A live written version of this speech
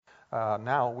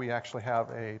Now we actually have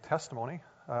a testimony.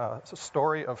 It's a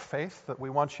story of faith that we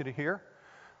want you to hear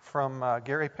from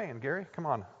Gary Payne. Gary, come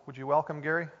on. Would you welcome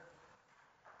Gary?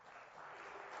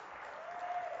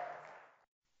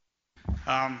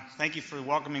 Thank you for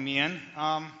welcoming me in.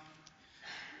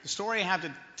 The story I have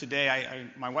today,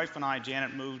 my wife and I,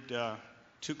 Janet, moved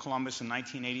to Columbus in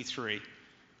 1983.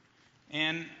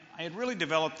 And I had really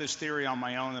developed this theory on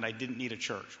my own that I didn't need a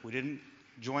church. We didn't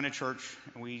join a church,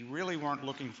 and we really weren't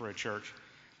looking for a church.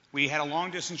 We had a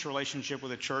long-distance relationship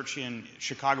with a church in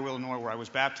Chicago, Illinois, where I was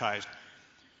baptized.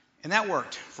 And that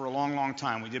worked for a long, long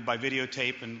time. We did by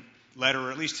videotape and letter,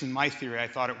 or at least in my theory, I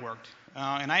thought it worked.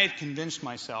 And I had convinced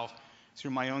myself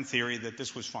through my own theory that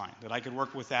this was fine, that I could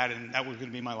work with that, and that was going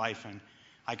to be my life, and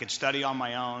I could study on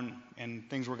my own, and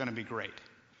things were going to be great.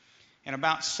 And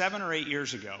about 7 or 8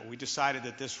 years ago, we decided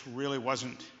that this really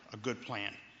wasn't a good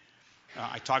plan.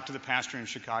 I talked to the pastor in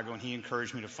Chicago, and he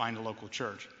encouraged me to find a local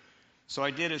church. So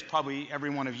I did as probably every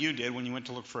one of you did when you went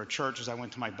to look for a church, is I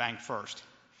went to my bank first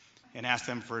and asked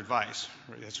them for advice.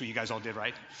 That's what you guys all did,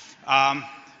 right?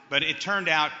 But it turned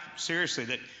out, seriously,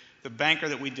 that the banker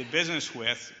that we did business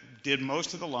with did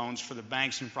most of the loans for the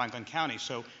banks in Franklin County.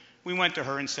 So we went to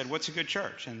her and said, "What's a good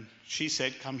church?" And she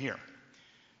said, "Come here."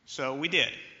 So we did.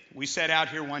 We set out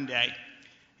here one day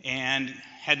and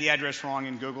had the address wrong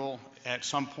in Google at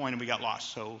some point, and we got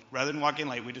lost. So rather than walk in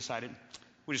late, we decided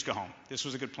we'd just go home. This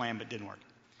was a good plan, but didn't work.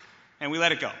 And we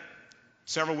let it go.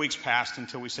 Several weeks passed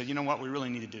until we said, you know what, we really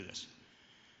need to do this.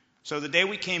 So the day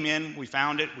we came in, we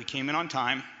found it. We came in on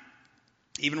time.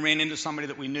 Even ran into somebody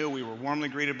that we knew. We were warmly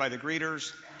greeted by the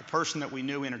greeters. The person that we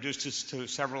knew introduced us to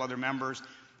several other members,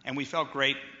 and we felt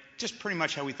great, just pretty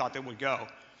much how we thought that would go.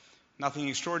 Nothing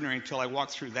extraordinary until I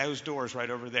walked through those doors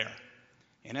right over there.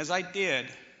 And as I did,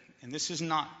 and this is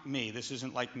not me, this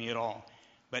isn't like me at all,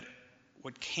 but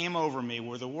what came over me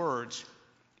were the words,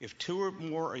 "If 2 or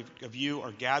more of you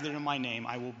are gathered in my name,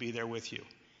 I will be there with you."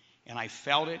 And I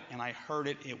felt it, and I heard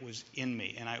it. It was in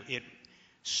me, and it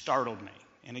startled me.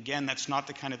 And again, that's not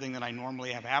the kind of thing that I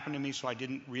normally have happen to me, so I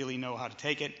didn't really know how to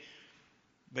take it,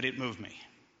 but it moved me.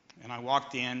 And I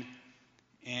walked in,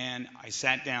 and I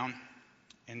sat down,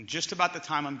 and just about the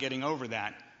time I'm getting over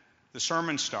that, the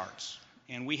sermon starts.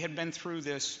 And we had been through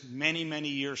this many, many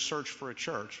years search for a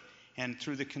church, and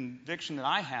through the conviction that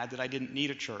I had that I didn't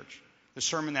need a church, the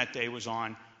sermon that day was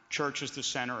on, church is the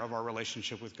center of our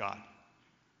relationship with God.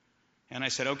 And I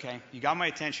said, okay, you got my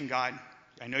attention, God.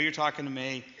 I know you're talking to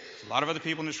me. There's a lot of other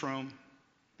people in this room,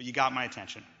 but you got my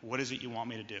attention. What is it you want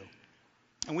me to do?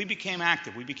 And we became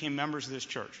active. We became members of this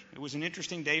church. It was an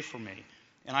interesting day for me,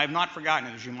 and I have not forgotten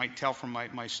it, as you might tell from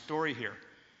my story here.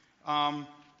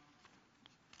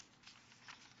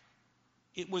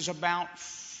 It was about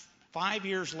 5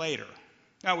 years later.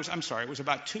 It was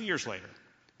about 2 years later,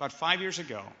 about 5 years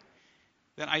ago,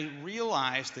 that I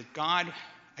realized that God,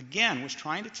 again, was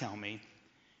trying to tell me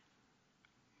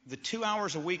the 2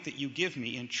 hours a week that you give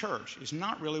me in church is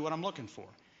not really what I'm looking for.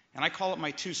 And I call it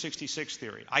my 266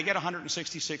 theory. I get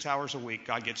 166 hours a week,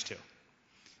 God gets 2.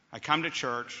 I come to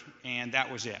church, and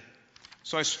that was it.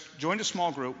 So I joined a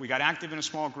small group. We got active in a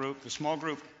small group. The small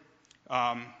group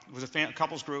was a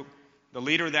couples group. The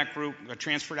leader of that group got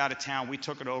transferred out of town. We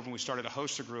took it over, and we started to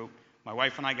host a group. My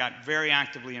wife and I got very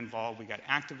actively involved. I got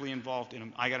actively involved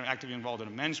in a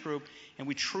men's group, and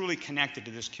we truly connected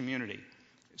to this community.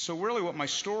 So really what my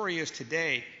story is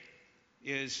today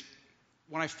is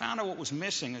when I found out what was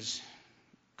missing is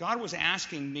God was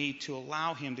asking me to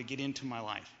allow him to get into my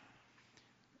life.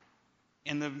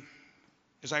 And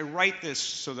as I write this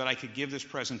so that I could give this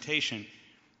presentation,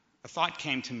 a thought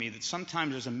came to me that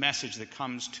sometimes there's a message that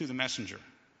comes to the messenger.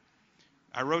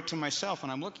 I wrote to myself,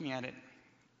 and I'm looking at it,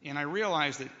 and I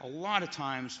realized that a lot of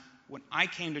times when I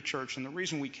came to church, and the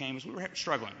reason we came is we were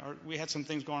struggling. We had some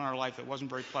things going on in our life that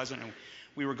wasn't very pleasant, and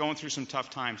we were going through some tough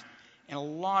times. And a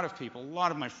lot of people, a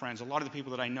lot of my friends, a lot of the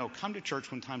people that I know come to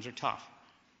church when times are tough.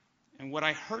 And what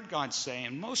I heard God say,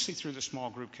 and mostly through the small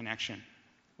group connection,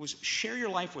 was share your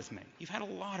life with me. You've had a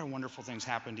lot of wonderful things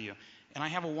happen to you, and I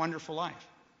have a wonderful life.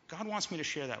 God wants me to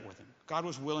share that with him. God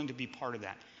was willing to be part of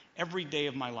that every day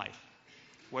of my life,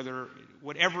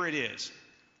 whatever it is.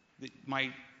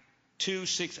 My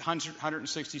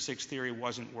 166 theory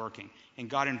wasn't working, and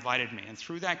God invited me. And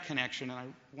through that connection, and I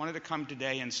wanted to come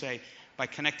today and say, by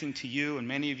connecting to you, and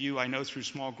many of you I know through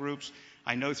small groups,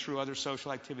 I know through other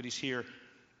social activities here,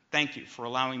 thank you for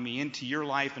allowing me into your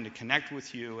life and to connect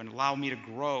with you and allow me to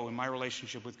grow in my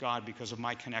relationship with God because of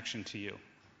my connection to you.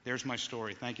 There's my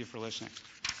story. Thank you for listening.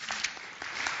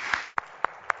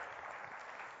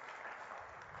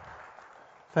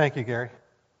 Thank you, Gary.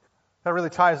 That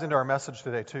really ties into our message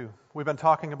today, too. We've been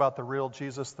talking about the real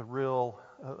Jesus, the real,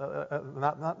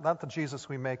 not the Jesus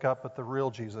we make up, but the real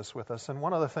Jesus with us. And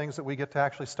one of the things that we get to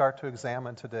actually start to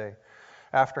examine today,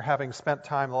 after having spent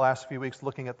time the last few weeks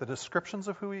looking at the descriptions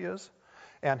of who he is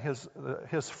and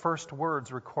his first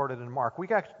words recorded in Mark, we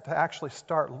got to actually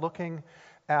start looking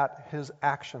at his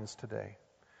actions today.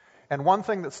 And one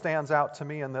thing that stands out to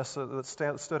me in this,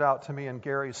 that stood out to me in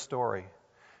Gary's story,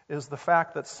 is the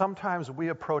fact that sometimes we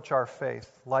approach our faith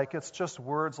like it's just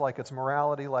words, like it's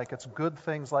morality, like it's good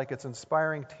things, like it's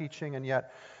inspiring teaching, and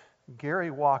yet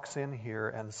Gary walks in here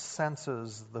and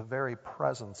senses the very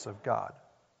presence of God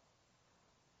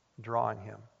drawing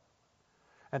him.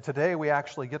 And today we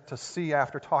actually get to see,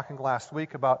 after talking last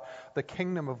week about the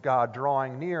kingdom of God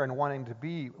drawing near and wanting to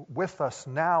be with us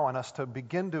now and us to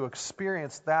begin to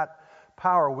experience that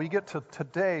power, we get to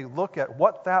today look at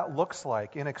what that looks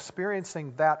like in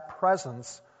experiencing that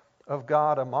presence of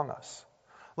God among us.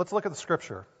 Let's look at the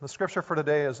scripture. The scripture for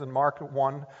today is in Mark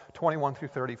 1, 21 through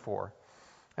 34.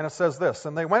 And it says this,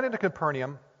 "And they went into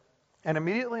Capernaum, and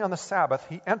immediately on the Sabbath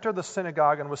he entered the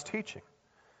synagogue and was teaching.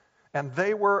 And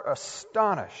they were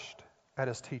astonished at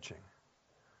his teaching,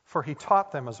 for he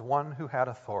taught them as one who had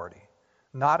authority,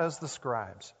 not as the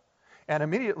scribes. And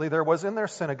immediately there was in their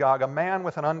synagogue a man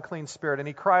with an unclean spirit, and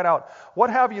he cried out, 'What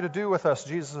have you to do with us,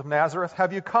 Jesus of Nazareth?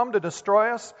 Have you come to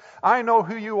destroy us? I know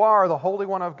who you are, the Holy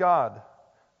One of God.'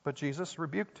 But Jesus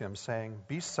rebuked him, saying,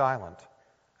 'Be silent,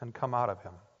 and come out of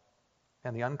him.'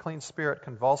 And the unclean spirit,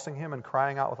 convulsing him and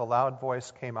crying out with a loud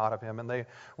voice, came out of him. And they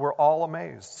were all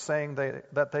amazed, saying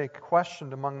that they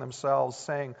questioned among themselves,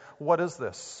 saying, 'What is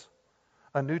this?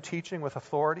 A new teaching with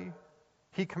authority?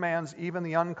 He commands even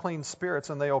the unclean spirits,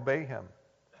 and they obey him.'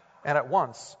 And at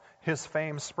once his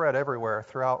fame spread everywhere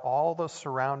throughout all the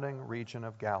surrounding region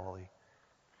of Galilee.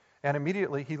 And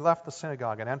immediately he left the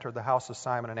synagogue and entered the house of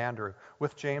Simon and Andrew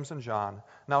with James and John.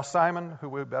 Now Simon, who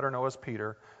we better know as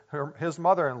Peter, his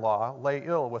mother-in-law lay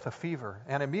ill with a fever.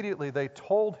 And immediately they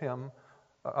told him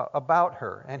about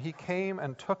her. And he came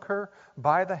and took her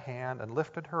by the hand and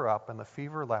lifted her up, and the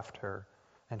fever left her,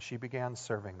 and she began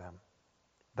serving them.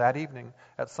 That evening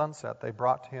at sunset they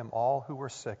brought to him all who were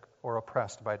sick or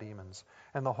oppressed by demons.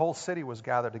 And the whole city was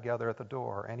gathered together at the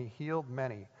door, and he healed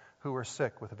many who were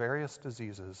sick with various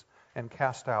diseases and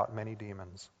cast out many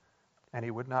demons. And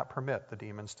he would not permit the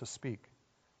demons to speak,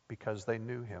 because they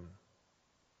knew him."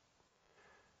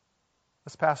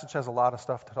 This passage has a lot of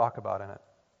stuff to talk about in it.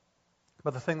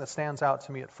 But the thing that stands out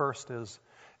to me at first is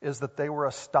that they were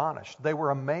astonished. They were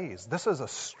amazed. This is a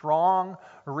strong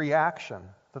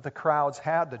reaction that the crowds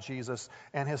had to Jesus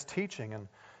and his teaching. And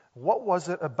what was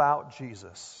it about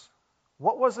Jesus?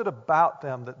 What was it about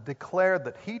them that declared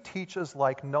that he teaches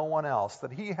like no one else,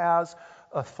 that he has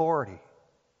authority,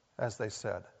 as they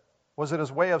said? Was it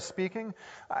his way of speaking?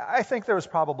 I think there was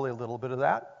probably a little bit of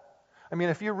that. I mean,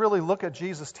 if you really look at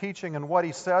Jesus' teaching and what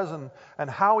he says and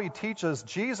how he teaches,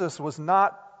 Jesus was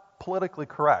not politically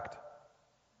correct.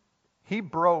 He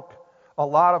broke a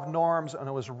lot of norms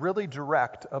and was really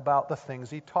direct about the things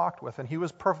he talked with. And he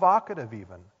was provocative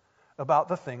even about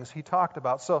the things he talked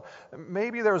about. So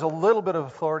maybe there was a little bit of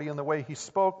authority in the way he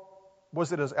spoke.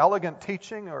 Was it his elegant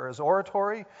teaching or his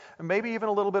oratory? And maybe even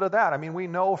a little bit of that. I mean, we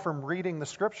know from reading the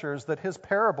scriptures that his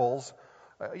parables,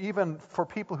 even for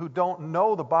people who don't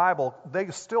know the Bible, they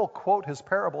still quote his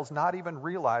parables, not even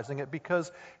realizing it,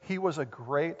 because he was a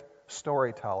great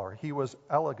storyteller. He was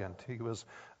elegant. He was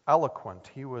eloquent.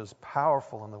 He was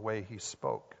powerful in the way he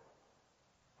spoke.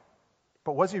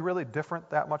 But was he really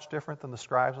that much different than the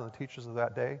scribes and the teachers of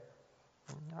that day?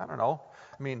 I don't know.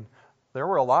 I mean, there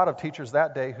were a lot of teachers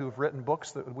that day who've written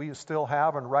books that we still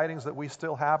have and writings that we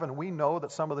still have, and we know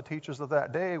that some of the teachers of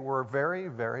that day were very,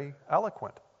 very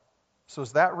eloquent. So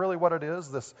is that really what it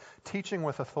is, this teaching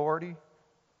with authority?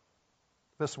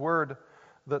 This word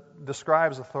that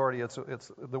describes authority,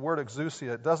 it's the word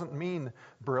exousia. It doesn't mean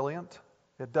brilliant.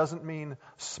 It doesn't mean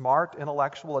smart,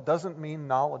 intellectual. It doesn't mean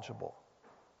knowledgeable.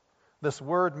 This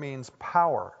word means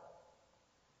power.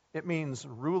 It means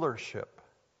rulership.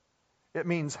 It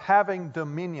means having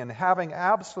dominion, having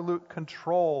absolute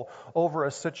control over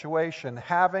a situation,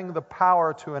 having the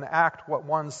power to enact what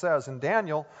one says. In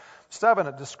Daniel 7,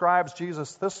 it describes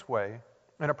Jesus this way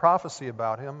in a prophecy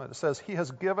about him. It says,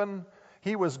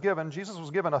 Jesus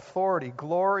was given authority,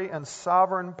 glory, and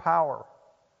sovereign power.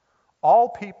 All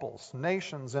peoples,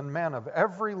 nations, and men of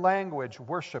every language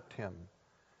worshipped him.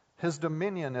 His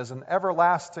dominion is an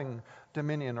everlasting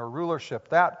dominion or rulership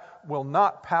that will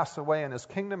not pass away, and his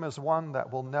kingdom is one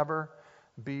that will never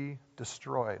be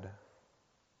destroyed.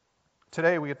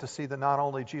 Today we get to see that not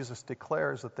only Jesus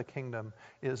declares that the kingdom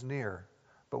is near,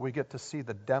 but we get to see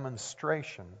the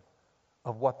demonstration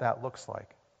of what that looks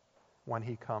like when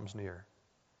he comes near.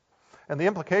 And the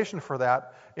implication for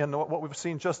that, in what we've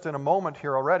seen just in a moment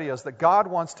here already, is that God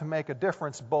wants to make a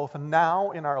difference both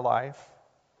now in our life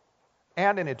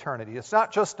and in eternity. It's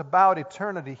not just about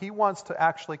eternity. He wants to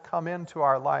actually come into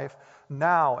our life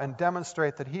now and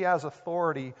demonstrate that he has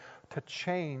authority to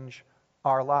change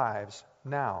our lives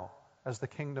now as the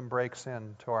kingdom breaks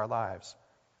into our lives.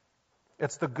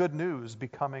 It's the good news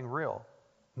becoming real.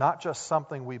 Not just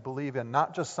something we believe in,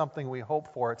 not just something we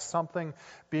hope for. It's something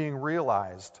being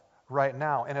realized right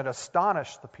now. And it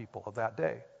astonished the people of that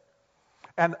day.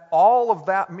 And all of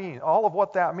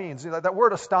what that means, that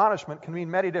word astonishment can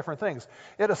mean many different things.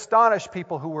 It astonished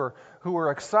people who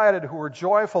were excited, who were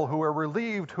joyful, who were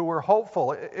relieved, who were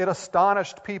hopeful. It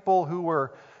astonished people who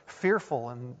were fearful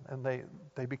and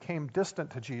they became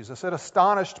distant to Jesus. It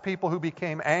astonished people who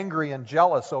became angry and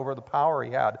jealous over the power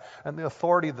he had and the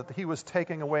authority that he was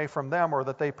taking away from them, or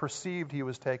that they perceived he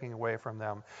was taking away from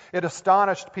them. It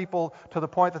astonished people to the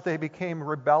point that they became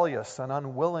rebellious and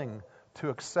unwilling to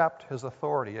accept his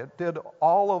authority. It did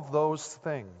all of those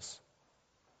things.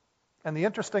 And the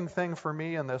interesting thing for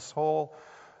me in this whole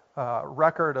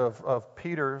record of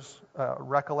Peter's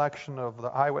recollection of the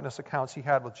eyewitness accounts he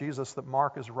had with Jesus that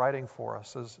Mark is writing for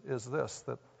us is this,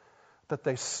 that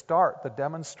they start the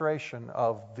demonstration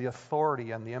of the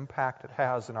authority and the impact it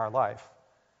has in our life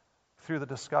through the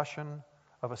discussion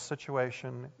of a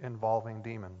situation involving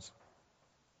demons.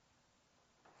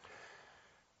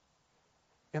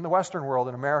 In the Western world,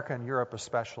 in America and Europe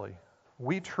especially,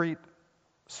 we treat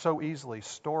so easily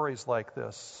stories like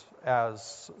this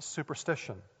as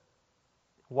superstition.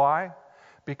 Why?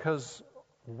 Because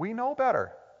we know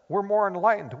better. We're more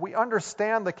enlightened. We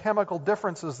understand the chemical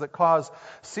differences that cause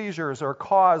seizures or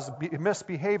cause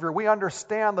misbehavior. We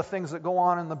understand the things that go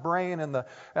on in the brain and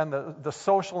the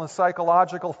social and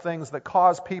psychological things that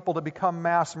cause people to become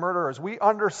mass murderers. We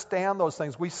understand those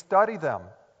things. We study them.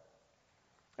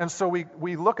 And so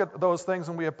we look at those things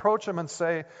and we approach them and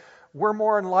say, we're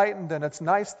more enlightened, and it's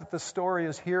nice that this story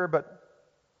is here, but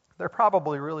there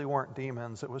probably really weren't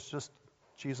demons. It was just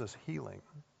Jesus healing.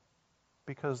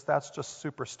 Because that's just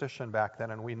superstition back then,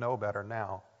 and we know better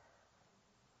now.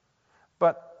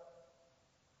 But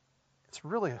it's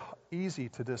really easy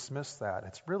to dismiss that.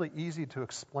 It's really easy to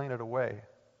explain it away.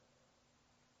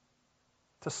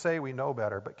 To say we know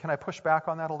better. But can I push back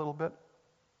on that a little bit?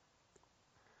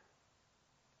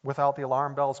 Without the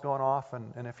alarm bells going off,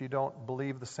 and if you don't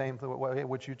believe the same way,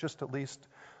 would you just at least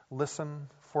listen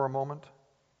for a moment,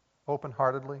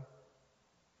 open-heartedly?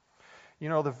 You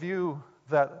know, the view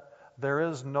that there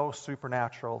is no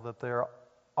supernatural, that there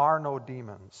are no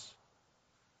demons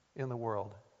in the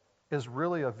world, is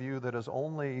really a view that is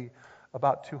only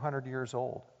about 200 years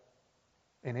old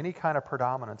in any kind of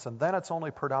predominance, and then it's only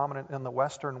predominant in the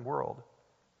Western world.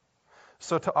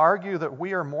 So to argue that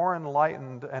we are more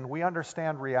enlightened and we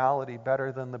understand reality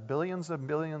better than the billions and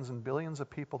billions and billions of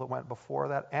people that went before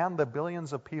that, and the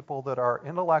billions of people that are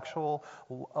intellectual,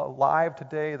 alive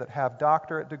today, that have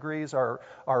doctorate degrees, are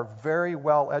very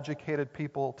well-educated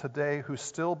people today who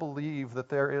still believe that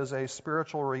there is a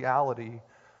spiritual reality,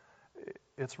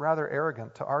 it's rather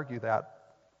arrogant to argue that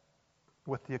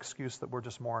with the excuse that we're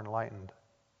just more enlightened.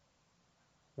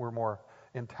 We're more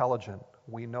intelligent.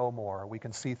 We know more. We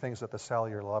can see things at the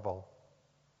cellular level.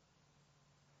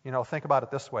 You know, think about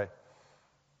it this way.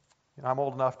 You know, I'm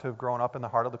old enough to have grown up in the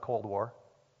heart of the Cold War.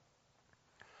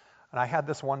 And I had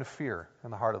this one fear in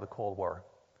the heart of the Cold War.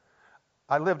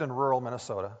 I lived in rural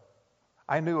Minnesota.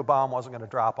 I knew a bomb wasn't going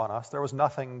to drop on us. There was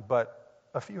nothing but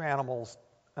a few animals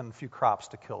and a few crops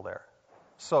to kill there.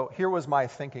 So here was my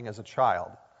thinking as a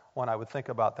child when I would think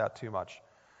about that too much.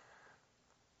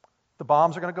 The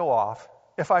bombs are going to go off.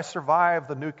 If I survive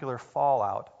the nuclear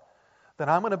fallout, then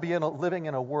I'm going to be living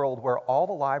in a world where all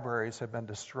the libraries have been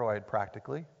destroyed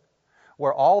practically,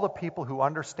 where all the people who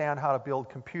understand how to build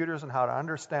computers and how to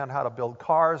understand how to build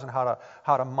cars and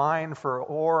how to mine for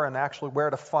ore and actually where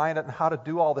to find it and how to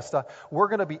do all this stuff, we're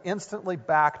going to be instantly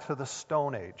back to the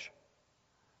Stone Age.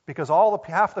 Because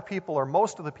half the people or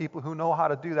most of the people who know how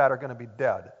to do that are going to be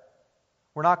dead.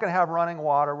 We're not going to have running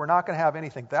water. We're not going to have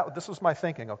anything. This was my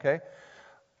thinking, okay?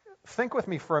 Think with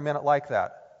me for a minute like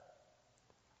that.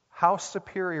 How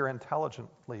superior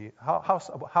intelligently,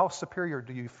 how superior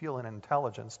do you feel in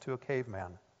intelligence to a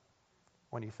caveman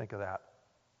when you think of that?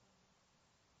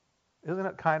 Isn't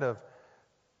it kind of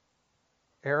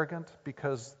arrogant?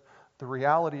 Because the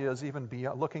reality is, even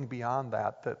looking beyond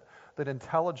that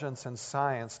intelligence and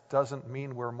science doesn't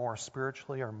mean we're more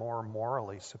spiritually or more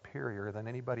morally superior than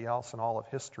anybody else in all of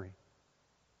history.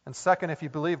 And second, if you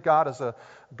believe God is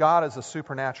a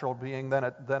supernatural being, then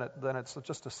it's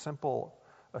just a simple,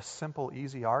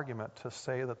 easy argument to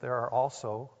say that there are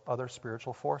also other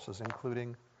spiritual forces,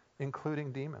 including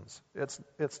demons.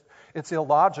 It's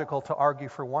illogical to argue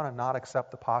for one and not accept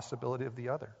the possibility of the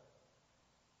other.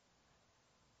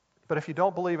 But if you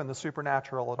don't believe in the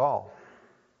supernatural at all,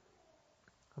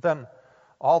 then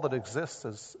all that exists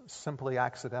is simply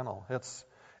accidental.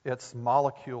 It's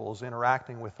molecules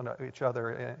interacting with each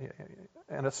other,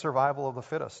 and it's survival of the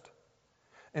fittest.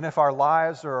 And if our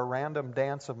lives are a random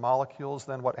dance of molecules,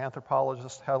 then what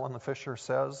anthropologist Helen Fisher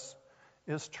says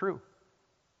is true.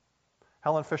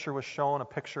 Helen Fisher was shown a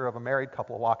picture of a married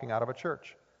couple walking out of a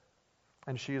church.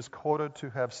 And she is quoted to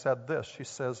have said this. She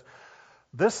says,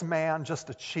 "This man just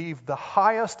achieved the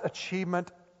highest achievement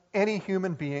any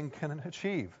human being can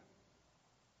achieve,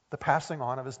 the passing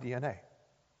on of his DNA."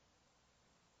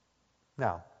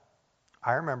 Now,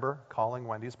 I remember calling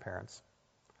Wendy's parents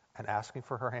and asking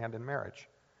for her hand in marriage.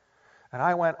 And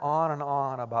I went on and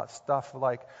on about stuff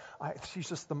like, she's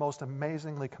just the most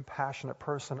amazingly compassionate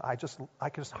person. I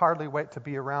can just hardly wait to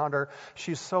be around her.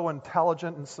 She's so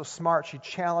intelligent and so smart. She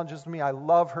challenges me. I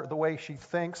love her, the way she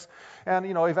thinks. And,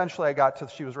 eventually I got to,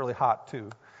 she was really hot too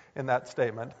in that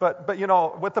statement. But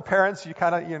with the parents, you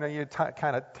kind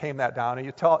of tame that down and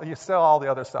you say all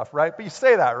the other stuff, right? But you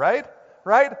say that, right?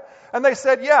 Right? And they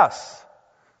said yes.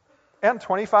 And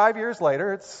 25 years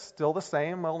later, it's still the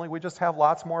same, only we just have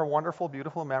lots more wonderful,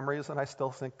 beautiful memories, and I still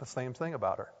think the same thing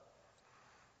about her.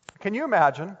 Can you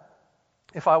imagine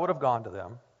if I would have gone to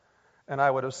them and I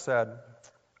would have said,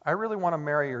 "I really want to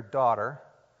marry your daughter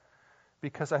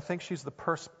because I think she's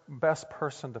the best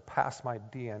person to pass my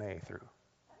DNA through"?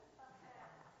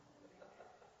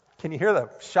 Can you hear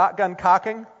the shotgun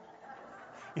cocking?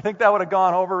 You think that would have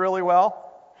gone over really well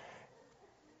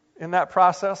in that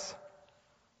process?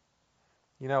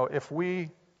 If we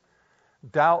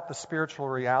doubt the spiritual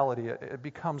reality, it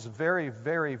becomes very,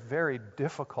 very, very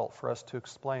difficult for us to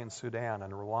explain Sudan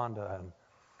and Rwanda and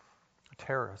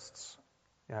terrorists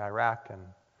in Iraq and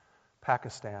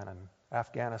Pakistan and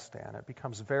Afghanistan. It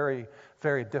becomes very,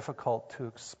 very difficult to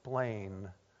explain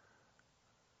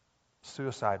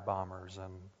suicide bombers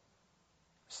and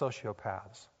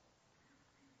sociopaths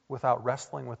without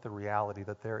wrestling with the reality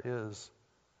that there is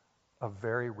a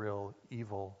very real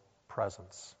evil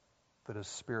presence that is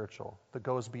spiritual, that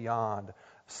goes beyond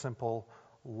simple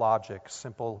logic,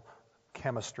 simple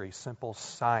chemistry, simple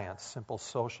science, simple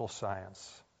social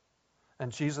science.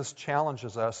 And Jesus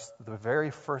challenges us, the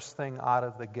very first thing out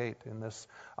of the gate in this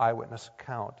eyewitness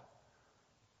account,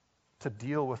 to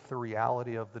deal with the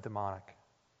reality of the demonic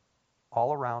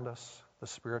all around us, the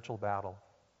spiritual battle,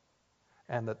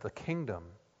 and that the kingdom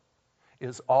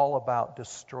is all about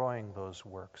destroying those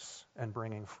works and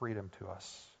bringing freedom to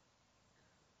us.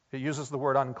 It uses the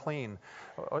word unclean,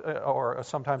 or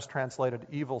sometimes translated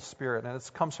evil spirit, and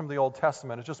it comes from the Old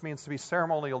Testament. It just means to be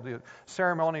ceremonial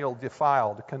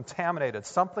defiled, contaminated,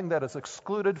 something that is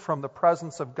excluded from the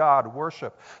presence of God,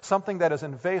 worship, something that is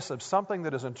invasive, something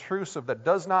that is intrusive, that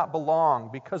does not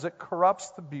belong, because it corrupts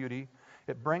the beauty,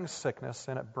 it brings sickness,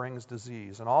 and it brings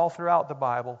disease. And all throughout the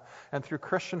Bible and through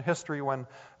Christian history, when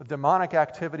demonic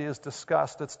activity is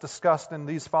discussed, it's discussed in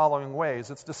these following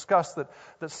ways. It's discussed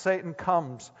that Satan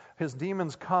comes, his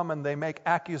demons come, and they make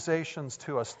accusations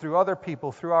to us through other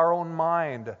people, through our own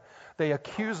mind. They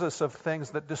accuse us of things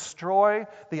that destroy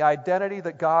the identity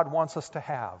that God wants us to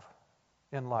have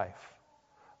in life,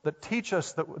 that teach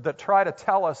us, that try to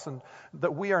tell us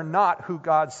that we are not who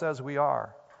God says we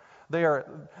are.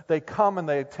 They come and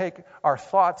they take our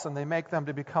thoughts and they make them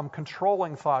to become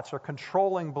controlling thoughts or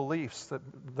controlling beliefs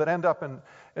that end up in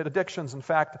addictions. In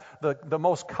fact, the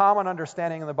most common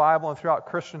understanding in the Bible and throughout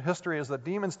Christian history is that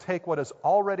demons take what is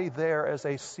already there as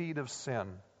a seed of sin,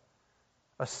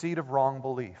 a seed of wrong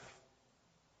belief,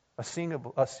 a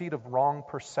seed of wrong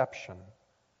perception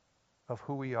of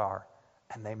who we are,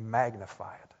 and they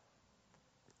magnify it.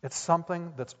 It's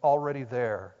something that's already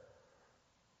there.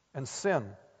 And sin,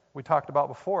 we talked about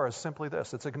before, is simply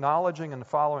this. It's acknowledging and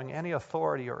following any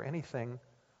authority or anything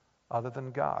other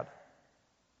than God.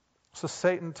 So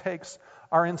Satan takes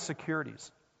our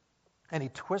insecurities and he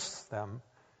twists them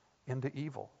into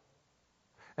evil.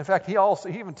 In fact, he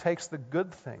even takes the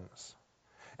good things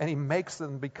and he makes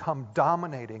them become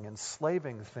dominating,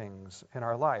 enslaving things in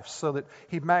our life, so that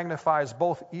he magnifies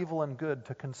both evil and good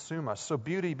to consume us. So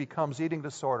beauty becomes eating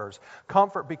disorders,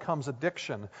 comfort becomes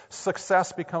addiction,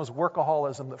 success becomes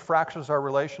workaholism that fractures our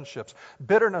relationships,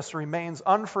 bitterness remains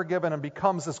unforgiven and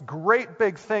becomes this great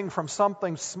big thing from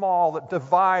something small that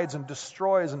divides and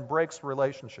destroys and breaks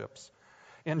relationships.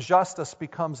 Injustice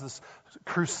becomes this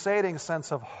crusading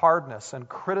sense of hardness and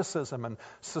criticism and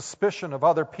suspicion of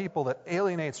other people that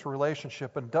alienates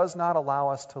relationship and does not allow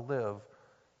us to live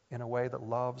in a way that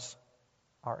loves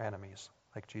our enemies,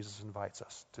 like Jesus invites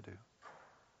us to do.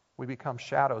 We become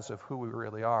shadows of who we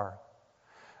really are.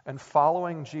 And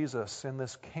following Jesus in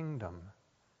this kingdom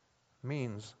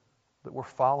means that we're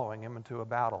following him into a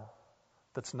battle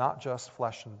that's not just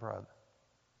flesh and blood.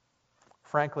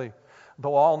 Frankly,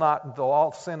 though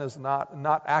all sin is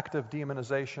not active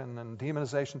demonization, and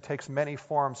demonization takes many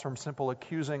forms from simple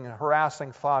accusing and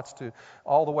harassing thoughts to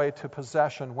all the way to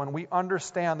possession, when we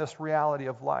understand this reality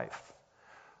of life,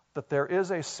 that there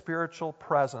is a spiritual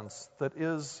presence that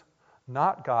is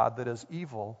not God, that is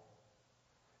evil,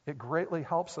 it greatly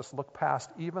helps us look past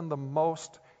even the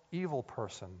most evil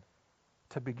person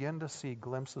to begin to see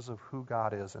glimpses of who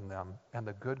God is in them and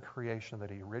the good creation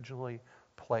that he originally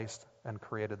placed and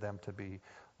created them to be,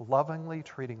 lovingly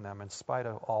treating them in spite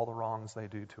of all the wrongs they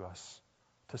do to us,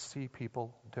 to see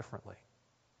people differently.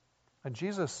 And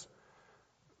Jesus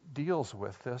deals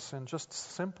with this in just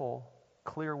simple,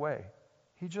 clear way.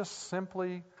 He just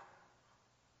simply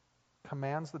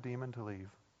commands the demon to leave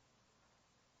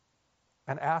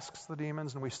and asks the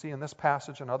demons, and we see in this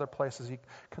passage and other places, he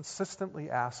consistently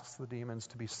asks the demons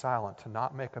to be silent, to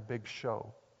not make a big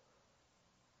show.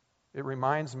 It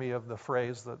reminds me of the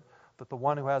phrase that the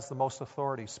one who has the most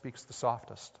authority speaks the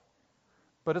softest.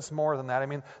 But it's more than that. I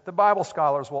mean, the Bible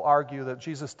scholars will argue that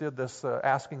Jesus did this,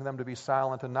 asking them to be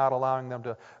silent and not allowing them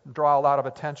to draw a lot of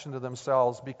attention to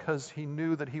themselves because he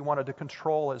knew that he wanted to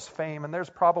control his fame. And there's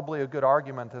probably a good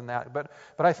argument in that. But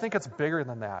I think it's bigger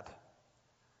than that.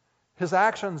 His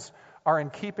actions are in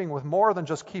keeping with more than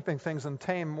just keeping things in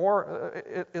tame.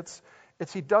 It's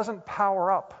he doesn't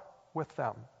power up with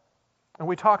them. And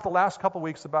we talked the last couple of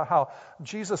weeks about how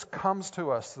Jesus comes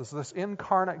to us as this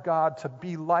incarnate God to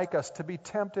be like us, to be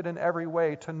tempted in every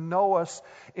way, to know us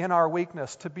in our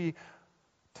weakness, to be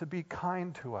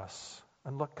kind to us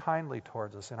and look kindly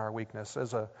towards us in our weakness,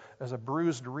 as a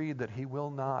bruised reed that he will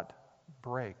not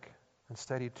break.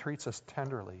 Instead, he treats us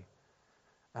tenderly.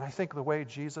 And I think the way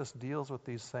Jesus deals with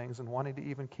these things and wanting to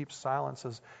even keep silence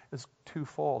is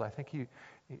twofold. I think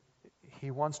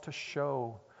he wants to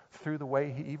show through the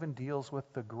way he even deals with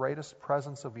the greatest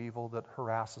presence of evil that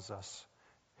harasses us,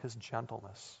 his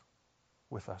gentleness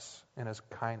with us and his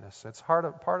kindness. It's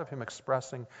part of him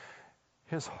expressing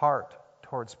his heart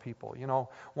towards people. You know,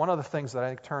 one of the things that I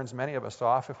think turns many of us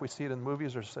off, if we see it in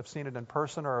movies or have seen it in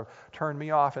person, or turned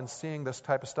me off in seeing this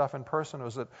type of stuff in person,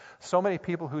 was that so many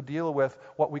people who deal with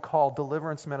what we call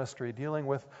deliverance ministry, dealing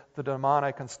with the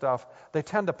demonic and stuff, they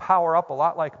tend to power up a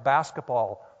lot like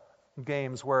basketball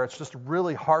games where it's just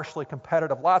really harshly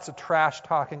competitive, lots of trash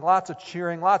talking, lots of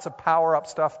cheering, lots of power-up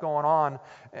stuff going on.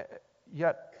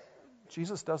 Yet,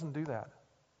 Jesus doesn't do that.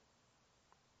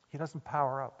 He doesn't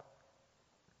power up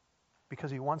because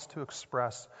he wants to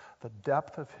express the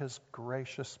depth of his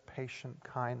gracious, patient,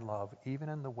 kind love, even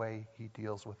in the way he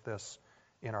deals with this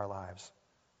in our lives.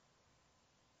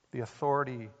 The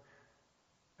authority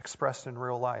expressed in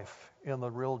real life, in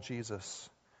the real Jesus,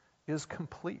 is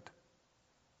complete.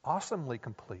 Awesomely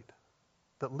complete,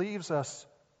 that leaves us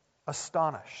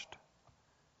astonished.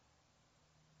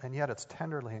 And yet it's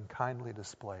tenderly and kindly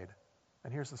displayed.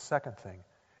 And here's the second thing.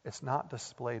 It's not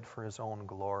displayed for his own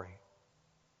glory.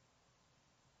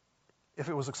 If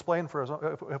it was explained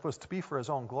if it was to be for his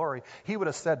own glory, he would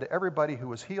have said to everybody who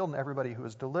was healed and everybody who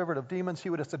was delivered of demons, he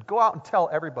would have said, go out and tell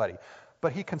everybody.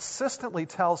 But he consistently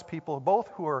tells people, both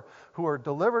who are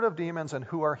delivered of demons and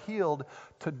who are healed,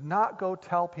 to not go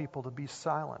tell people to be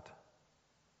silent.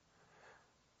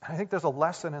 I think there's a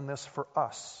lesson in this for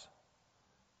us,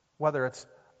 whether it's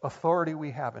authority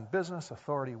we have in business,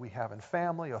 authority we have in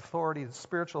family, authority,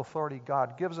 spiritual authority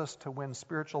God gives us to win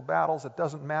spiritual battles. It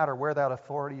doesn't matter where that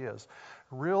authority is.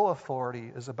 Real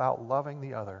authority is about loving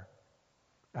the other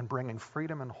and bringing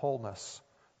freedom and wholeness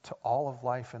to all of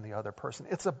life in the other person.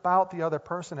 It's about the other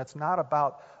person. It's not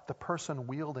about the person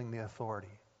wielding the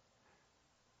authority.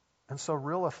 And so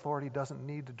real authority doesn't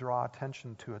need to draw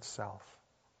attention to itself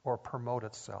or promote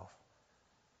itself.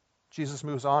 Jesus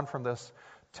moves on from this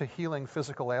to healing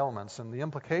physical ailments. And the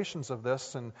implications of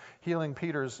this and healing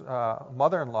Peter's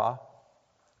mother-in-law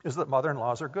is that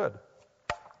mother-in-laws are good.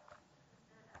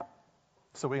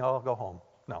 So we all go home.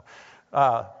 No.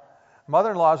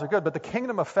 Mother-in-laws are good, but the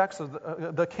kingdom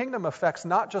affects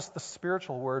not just the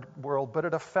spiritual world, but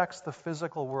it affects the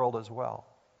physical world as well.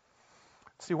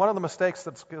 See, one of the mistakes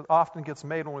that often gets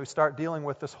made when we start dealing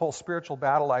with this whole spiritual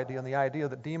battle idea and the idea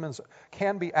that demons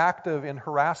can be active in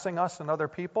harassing us and other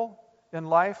people in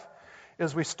life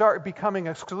is we start becoming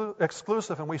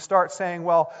exclusive and we start saying,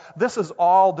 well, this is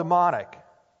all demonic.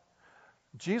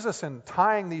 Jesus, in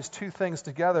tying these two things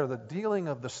together, the dealing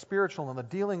of the spiritual and the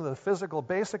dealing of the physical,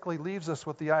 basically leaves us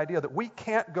with the idea that we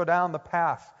can't go down the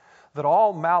path that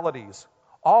all maladies,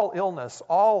 all illness,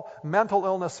 all mental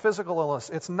illness, physical illness,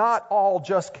 it's not all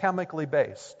just chemically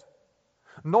based.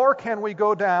 Nor can we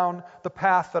go down the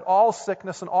path that all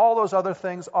sickness and all those other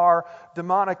things are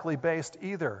demonically based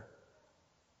either.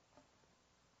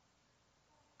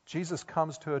 Jesus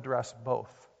comes to address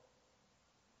both.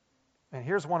 And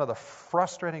here's one of the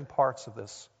frustrating parts of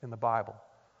this in the Bible.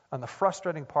 And the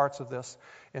frustrating parts of this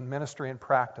in ministry and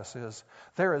practice is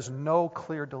there is no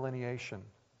clear delineation.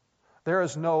 There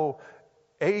is no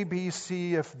A, B,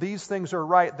 C, if these things are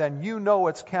right, then you know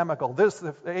it's chemical. This,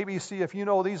 if A, B, C, if you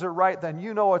know these are right, then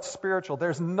you know it's spiritual.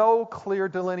 There's no clear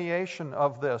delineation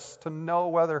of this to know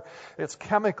whether it's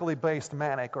chemically based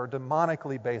manic or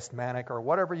demonically based manic or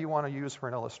whatever you want to use for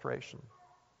an illustration.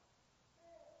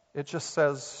 It just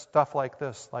says stuff like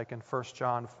this, like in 1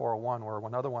 John 4:1, where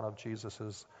another one of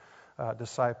Jesus'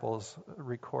 disciples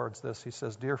records this. He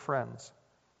says, "Dear friends,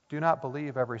 do not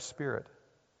believe every spirit,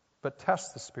 but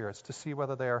test the spirits to see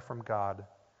whether they are from God,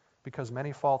 because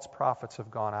many false prophets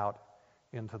have gone out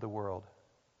into the world."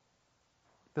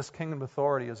 This kingdom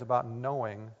authority is about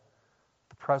knowing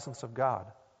the presence of God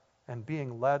and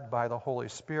being led by the Holy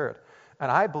Spirit.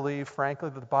 And I believe, frankly,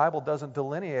 that the Bible doesn't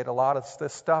delineate a lot of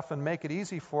this stuff and make it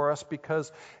easy for us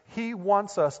because He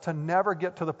wants us to never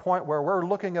get to the point where we're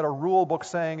looking at a rule book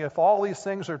saying, if all these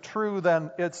things are true,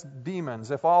 then it's demons.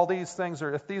 If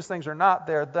these things are not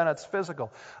there, then it's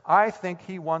physical. I think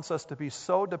He wants us to be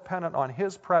so dependent on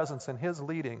His presence and His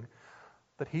leading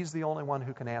that He's the only one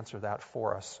who can answer that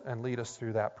for us and lead us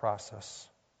through that process.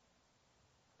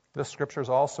 This scripture is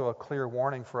also a clear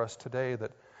warning for us today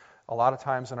that a lot of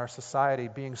times in our society,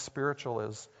 being spiritual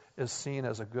is seen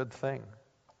as a good thing.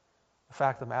 The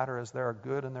fact of the matter is there are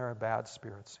good and there are bad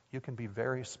spirits. You can be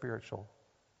very spiritual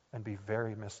and be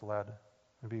very misled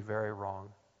and be very wrong.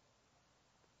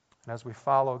 And as we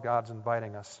follow, God's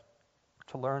inviting us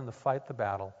to learn to fight the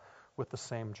battle with the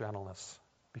same gentleness,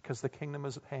 because the kingdom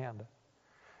is at hand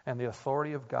and the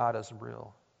authority of God is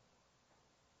real.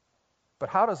 But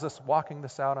how does this walking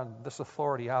this out on this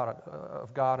authority out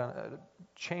of God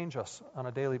change us on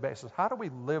a daily basis? How do we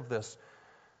live this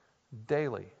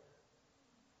daily?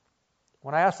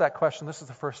 When I asked that question, this is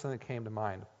the first thing that came to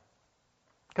mind.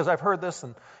 Because I've heard this,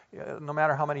 and no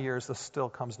matter how many years, this still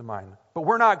comes to mind. But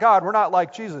we're not God. We're not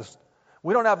like Jesus.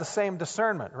 We don't have the same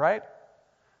discernment, right?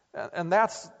 And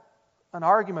that's an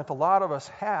argument a lot of us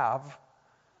have,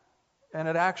 and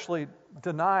it actually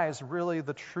denies really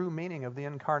the true meaning of the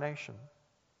incarnation.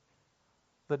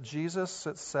 That Jesus,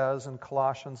 it says in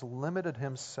Colossians, limited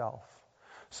Himself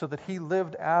so that He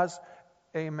lived as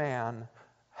a man,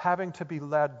 having to be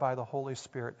led by the Holy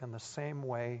Spirit in the same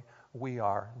way we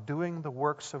are, doing the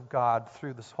works of God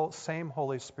through the same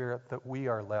Holy Spirit that we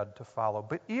are led to follow.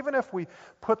 But even if we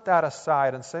put that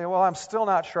aside and say, well, I'm still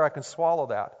not sure I can swallow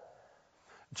that,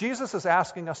 Jesus is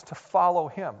asking us to follow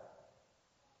Him.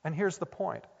 And here's the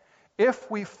point. If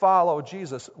we follow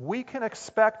Jesus, we can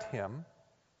expect Him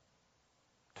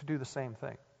to do the same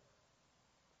thing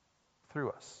through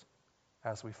us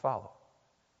as we follow.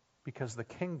 Because the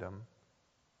kingdom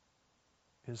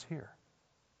is here.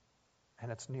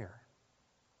 And it's near.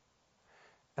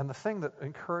 And the thing that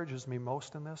encourages me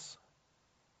most in this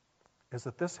is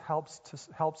that this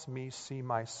helps me see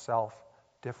myself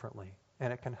differently.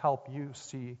 And it can help you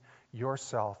see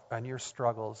yourself and your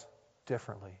struggles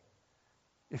differently.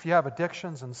 If you have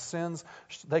addictions and sins,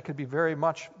 they could be very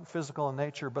much physical in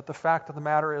nature, but the fact of the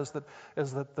matter is that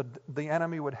the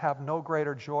enemy would have no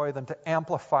greater joy than to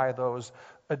amplify those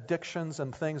addictions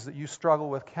and things that you struggle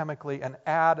with chemically and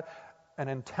add and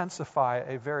intensify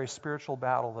a very spiritual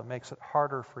battle that makes it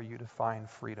harder for you to find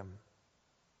freedom.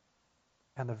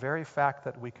 And the very fact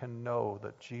that we can know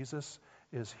that Jesus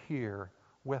is here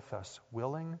with us,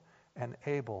 willing and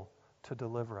able to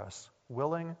deliver us,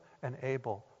 willing and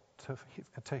able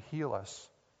to heal us,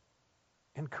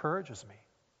 encourages me.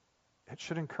 It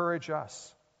should encourage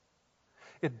us.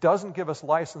 It doesn't give us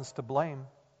license to blame.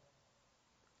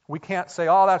 We can't say,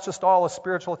 oh, that's just all a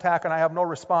spiritual attack and I have no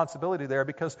responsibility there,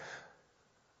 because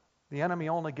the enemy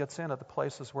only gets in at the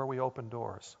places where we open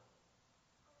doors.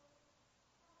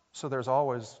 So there's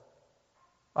always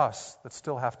us that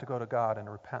still have to go to God in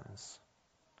repentance.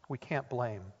 We can't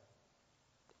blame.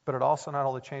 But it also not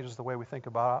only changes the way we think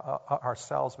about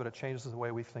ourselves, but it changes the way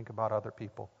we think about other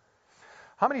people.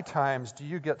 How many times do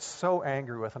you get so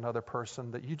angry with another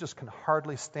person that you just can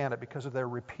hardly stand it because of their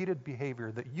repeated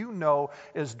behavior that you know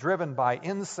is driven by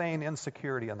insane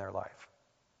insecurity in their life?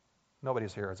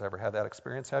 Nobody's here has ever had that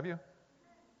experience, have you?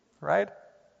 Right?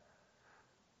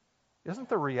 Isn't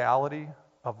the reality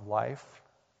of life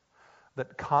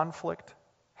that conflict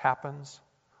happens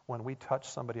when we touch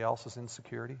somebody else's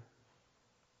insecurity?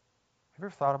 Have you ever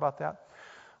thought about that?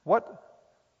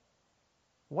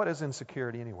 What is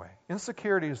insecurity anyway?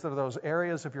 Insecurities are those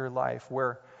areas of your life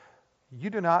where you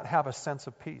do not have a sense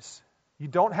of peace. You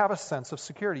don't have a sense of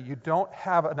security. You don't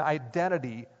have an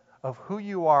identity of who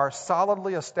you are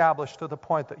solidly established to the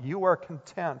point that you are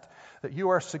content, that you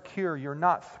are secure, you're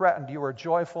not threatened, you are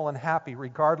joyful and happy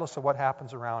regardless of what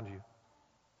happens around you.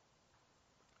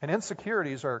 And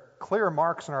insecurities are clear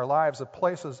marks in our lives of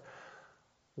places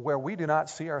where we do not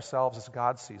see ourselves as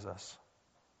God sees us,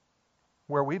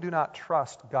 where we do not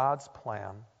trust God's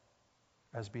plan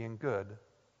as being good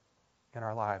in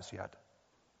our lives yet.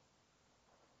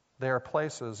 There are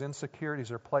places,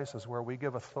 insecurities are places where we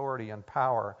give authority and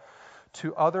power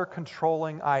to other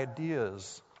controlling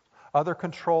ideas, other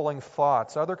controlling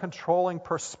thoughts, other controlling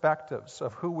perspectives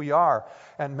of who we are.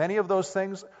 And many of those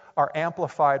things are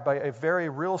amplified by a very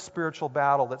real spiritual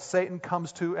battle that Satan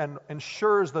comes to and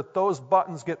ensures that those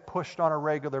buttons get pushed on a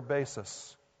regular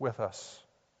basis with us,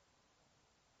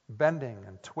 bending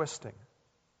and twisting.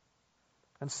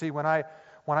 And see, when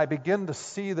I begin to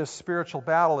see this spiritual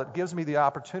battle, it gives me the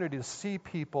opportunity to see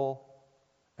people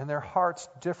and their hearts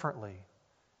differently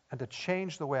and to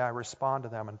change the way I respond to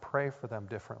them and pray for them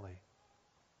differently.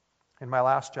 In my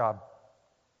last job,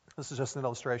 this is just an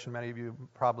illustration many of you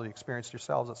probably experienced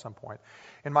yourselves at some point.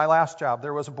 In my last job,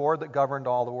 there was a board that governed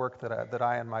all the work that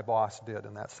I and my boss did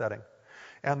in that setting.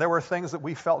 And there were things that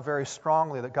we felt very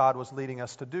strongly that God was leading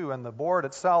us to do, and the board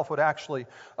itself would actually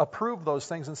approve those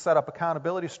things and set up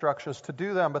accountability structures to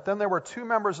do them. But then there were two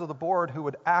members of the board who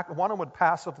would one would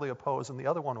passively oppose and the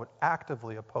other one would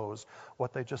actively oppose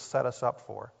what they just set us up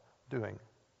for doing.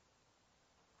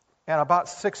 And about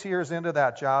 6 years into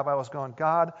that job, I was going,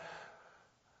 God,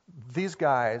 these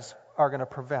guys are going to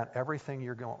prevent everything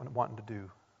you're wanting to do.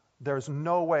 There's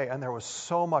no way, and there was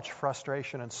so much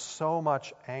frustration and so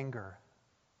much anger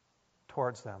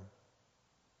towards them.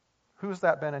 Who's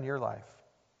that been in your life?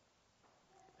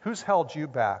 Who's held you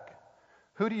back?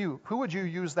 Who would you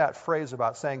use that phrase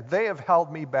about, saying, they have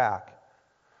held me back?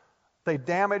 They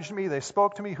damaged me, they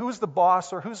spoke to me. Who's the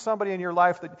boss or who's somebody in your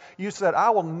life that you said,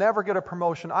 I will never get a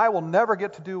promotion, I will never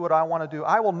get to do what I want to do,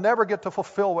 I will never get to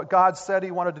fulfill what God said He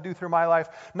wanted to do through my life,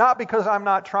 not because I'm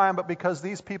not trying, but because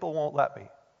these people won't let me?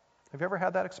 Have you ever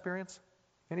had that experience?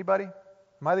 Anybody?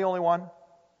 Am I the only one?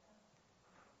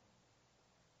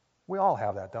 We all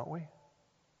have that, don't we?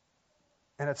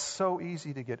 And it's so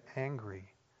easy to get angry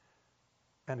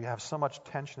and to have so much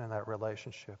tension in that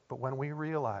relationship. But when we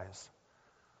realize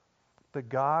that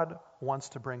God wants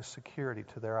to bring security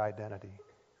to their identity,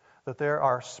 that there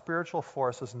are spiritual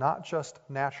forces, not just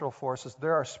natural forces,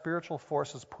 there are spiritual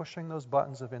forces pushing those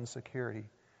buttons of insecurity,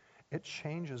 it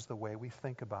changes the way we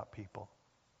think about people.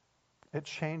 It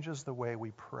changes the way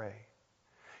we pray.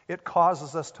 It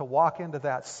causes us to walk into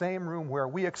that same room where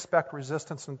we expect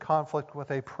resistance and conflict with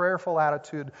a prayerful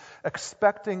attitude,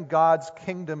 expecting God's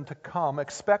kingdom to come,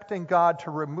 expecting God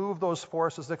to remove those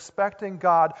forces, expecting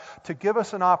God to give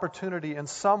us an opportunity in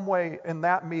some way in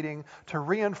that meeting to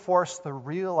reinforce the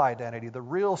real identity, the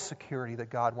real security that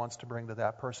God wants to bring to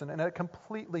that person. And it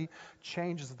completely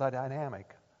changes the dynamic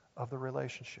of the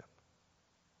relationship.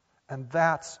 And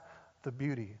that's the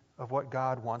beauty of what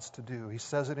God wants to do. He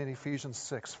says it in Ephesians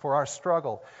 6, for our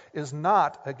struggle is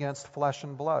not against flesh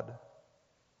and blood.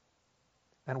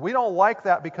 And we don't like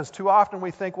that because too often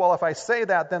we think, well, if I say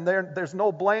that, then there's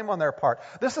no blame on their part.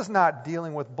 This is not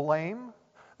dealing with blame.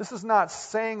 This is not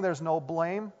saying there's no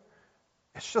blame.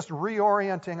 It's just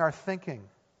reorienting our thinking.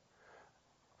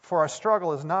 For our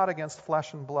struggle is not against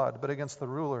flesh and blood, but against the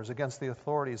rulers, against the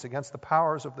authorities, against the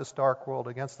powers of this dark world,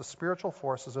 against the spiritual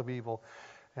forces of evil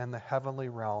and the heavenly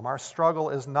realm. Our struggle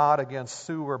is not against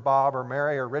Sue or Bob or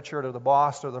Mary or Richard or the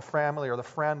boss or the family or the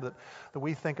friend that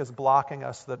we think is blocking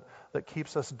us, that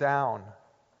keeps us down.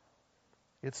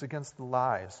 It's against the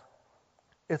lies.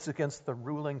 It's against the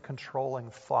ruling, controlling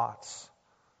thoughts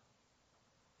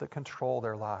that control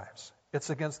their lives. It's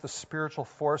against the spiritual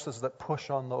forces that push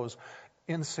on those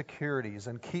insecurities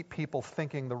and keep people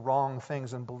thinking the wrong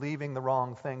things and believing the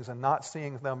wrong things and not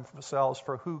seeing themselves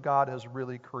for who God has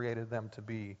really created them to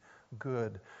be.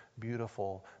 Good,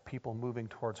 beautiful people moving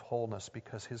towards wholeness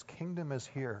because His kingdom is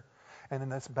here. And in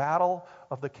this battle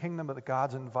of the kingdom that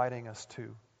God's inviting us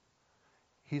to,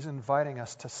 He's inviting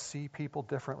us to see people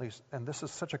differently. And this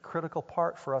is such a critical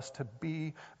part for us to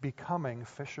be becoming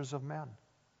fishers of men,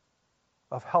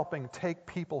 of helping take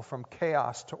people from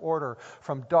chaos to order,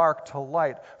 from dark to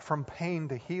light, from pain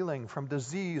to healing, from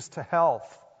disease to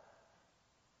health.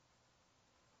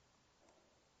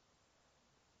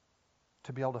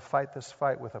 To be able to fight this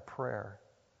fight with a prayer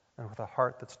and with a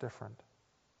heart that's different.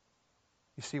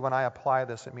 You see, when I apply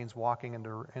this, it means walking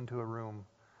into a room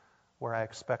where I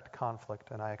expect conflict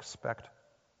and I expect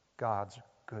God's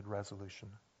good resolution.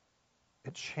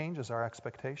 It changes our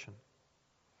expectation.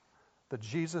 The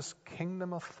Jesus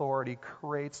kingdom authority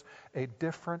creates a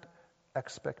different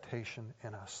expectation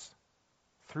in us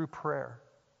through prayer.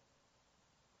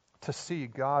 To see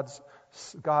God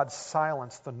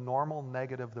silence the normal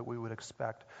negative that we would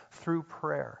expect through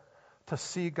prayer. To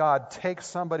see God take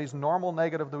somebody's normal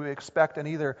negative that we expect and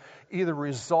either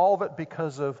resolve it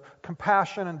because of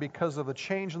compassion and because of the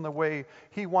change in the way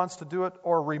He wants to do it,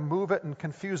 or remove it and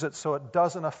confuse it so it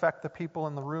doesn't affect the people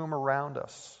in the room around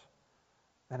us.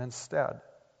 And instead,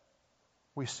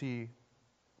 we see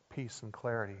peace and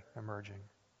clarity emerging.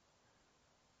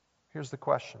 Here's the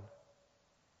question.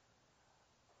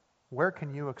 Where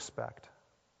can you expect?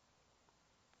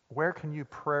 Where can you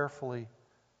prayerfully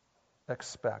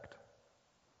expect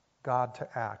God to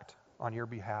act on your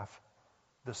behalf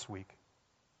this week?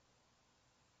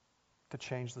 To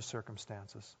change the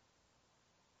circumstances.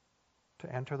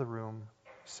 To enter the room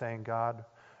saying, God,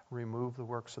 remove the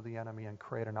works of the enemy and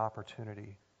create an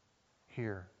opportunity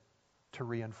here to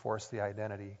reinforce the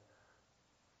identity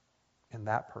in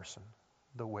that person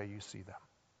the way you see them.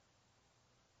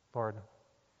 Lord,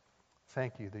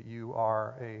 thank you that you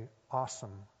are an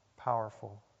awesome,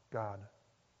 powerful God.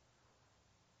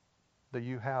 That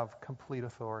you have complete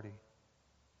authority.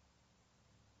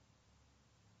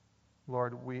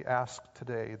 Lord, we ask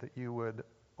today that you would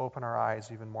open our eyes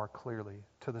even more clearly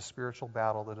to the spiritual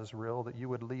battle that is real, that you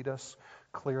would lead us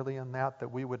clearly in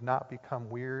that we would not become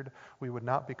weird, we would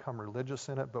not become religious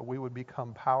in it, but we would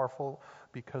become powerful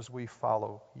because we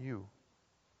follow you.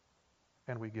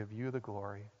 And we give you the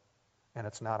glory. And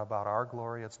it's not about our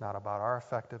glory, it's not about our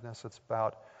effectiveness, it's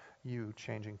about you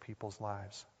changing people's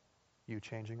lives, you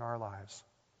changing our lives.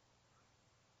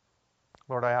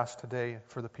 Lord, I ask today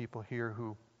for the people here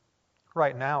who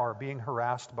right now are being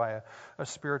harassed by a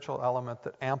spiritual element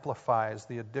that amplifies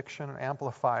the addiction,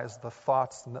 amplifies the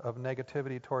thoughts of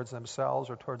negativity towards themselves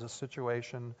or towards a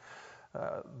situation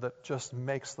that just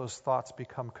makes those thoughts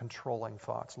become controlling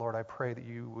thoughts. Lord, I pray that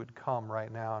you would come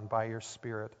right now and by your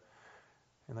Spirit,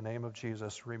 in the name of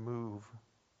Jesus, remove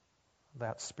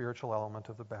that spiritual element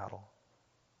of the battle,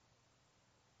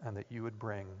 and that you would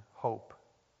bring hope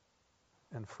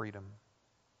and freedom.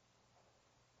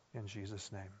 In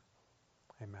Jesus' name,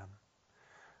 amen.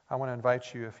 I want to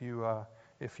invite you,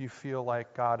 if you feel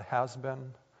like God has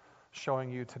been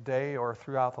showing you today or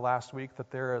throughout the last week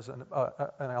that there is an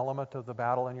element of the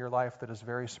battle in your life that is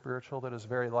very spiritual, that is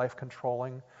very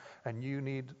life-controlling, and you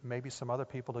need maybe some other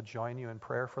people to join you in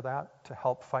prayer for that, to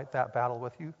help fight that battle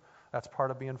with you, that's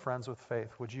part of being friends with faith.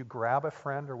 Would you grab a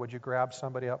friend or would you grab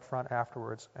somebody up front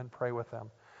afterwards and pray with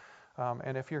them?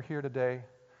 And if you're here today,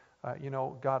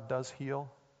 God does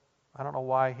heal. I don't know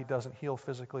why he doesn't heal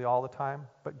physically all the time,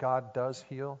 but God does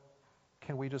heal.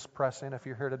 Can we just press in? If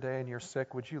you're here today and you're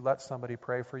sick, would you let somebody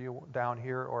pray for you down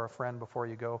here or a friend before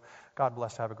you go? God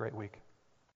bless. Have a great week.